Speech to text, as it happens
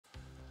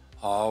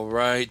All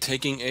right,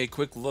 taking a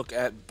quick look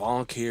at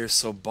BONK here.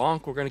 So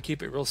BONK, we're going to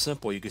keep it real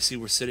simple. You can see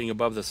we're sitting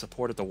above the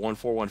support at the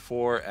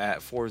 1414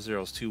 at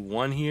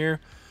 4021 here.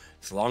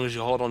 As long as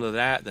you hold on to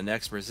that, the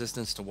next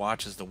resistance to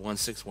watch is the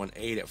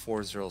 1618 at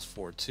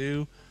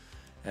 4042.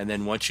 And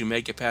then once you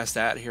make it past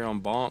that here on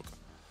BONK,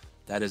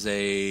 that is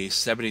a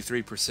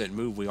 73%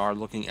 move. We are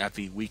looking at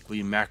the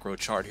weekly macro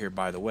chart here,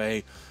 by the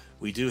way.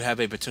 We do have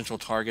a potential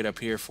target up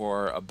here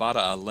for about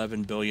a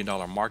 $11 billion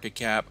market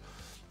cap,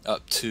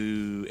 up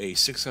to a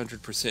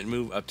 600%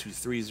 move up to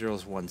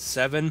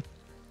 3017.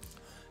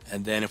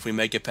 And then if we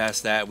make it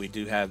past that, we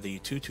do have the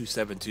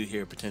 2272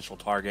 here potential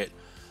target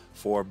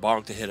for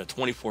BONK to hit a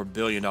 $24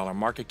 billion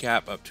market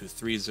cap up to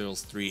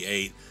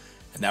 3038,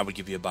 and that would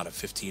give you about a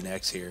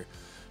 15x here.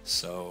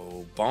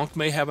 So BONK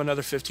may have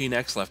another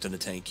 15x left in the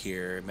tank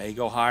here. It may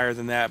go higher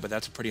than that, but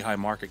that's a pretty high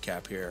market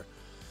cap here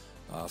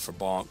for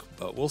BONK.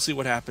 But we'll see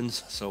what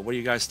happens. So what are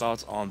you guys'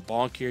 thoughts on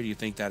BONK here? Do you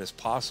think that is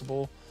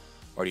possible?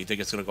 Or do you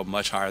think it's going to go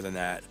much higher than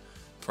that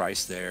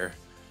price there?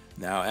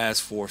 Now,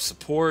 as for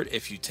support,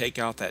 if you take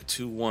out that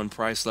 2-1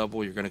 price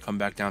level, you're going to come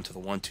back down to the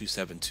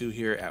 1272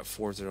 here at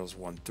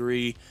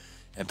 4013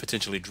 and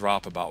potentially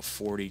drop about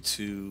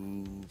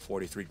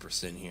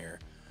 43% here.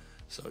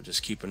 So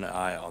just keep an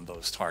eye on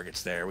those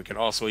targets there. We can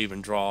also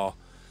even draw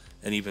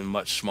an even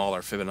much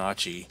smaller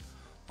Fibonacci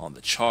on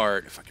the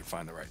chart if I can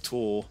find the right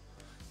tool.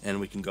 And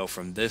we can go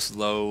from this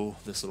low,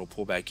 this little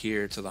pullback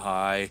here, to the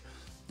high.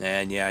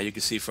 And yeah, you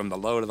can see from the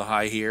low to the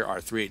high here, our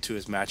 382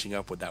 is matching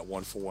up with that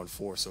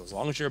 1414. So as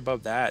long as you're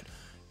above that,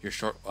 you're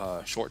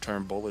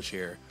short-term bullish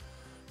here.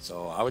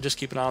 So I would just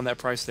keep an eye on that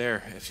price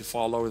there. If you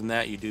fall lower than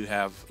that, you do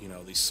have,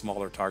 these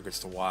smaller targets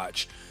to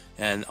watch.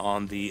 And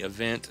on the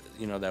event,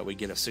 that we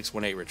get a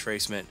 618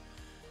 retracement,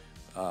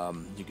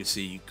 you can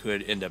see you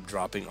could end up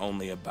dropping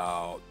only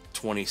about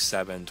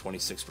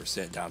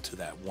 26% down to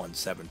that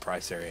 17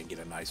 price area and get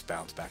a nice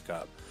bounce back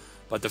up.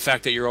 But the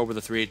fact that you're over the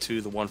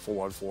 382, the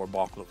 1414,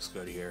 BONK looks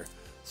good here.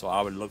 So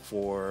I would look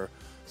for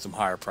some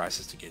higher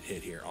prices to get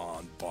hit here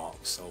on BONK.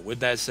 So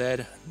with that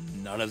said,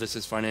 none of this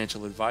is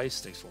financial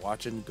advice. Thanks for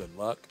watching. Good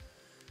luck.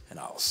 And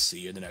I'll see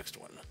you in the next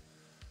one.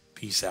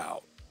 Peace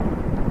out.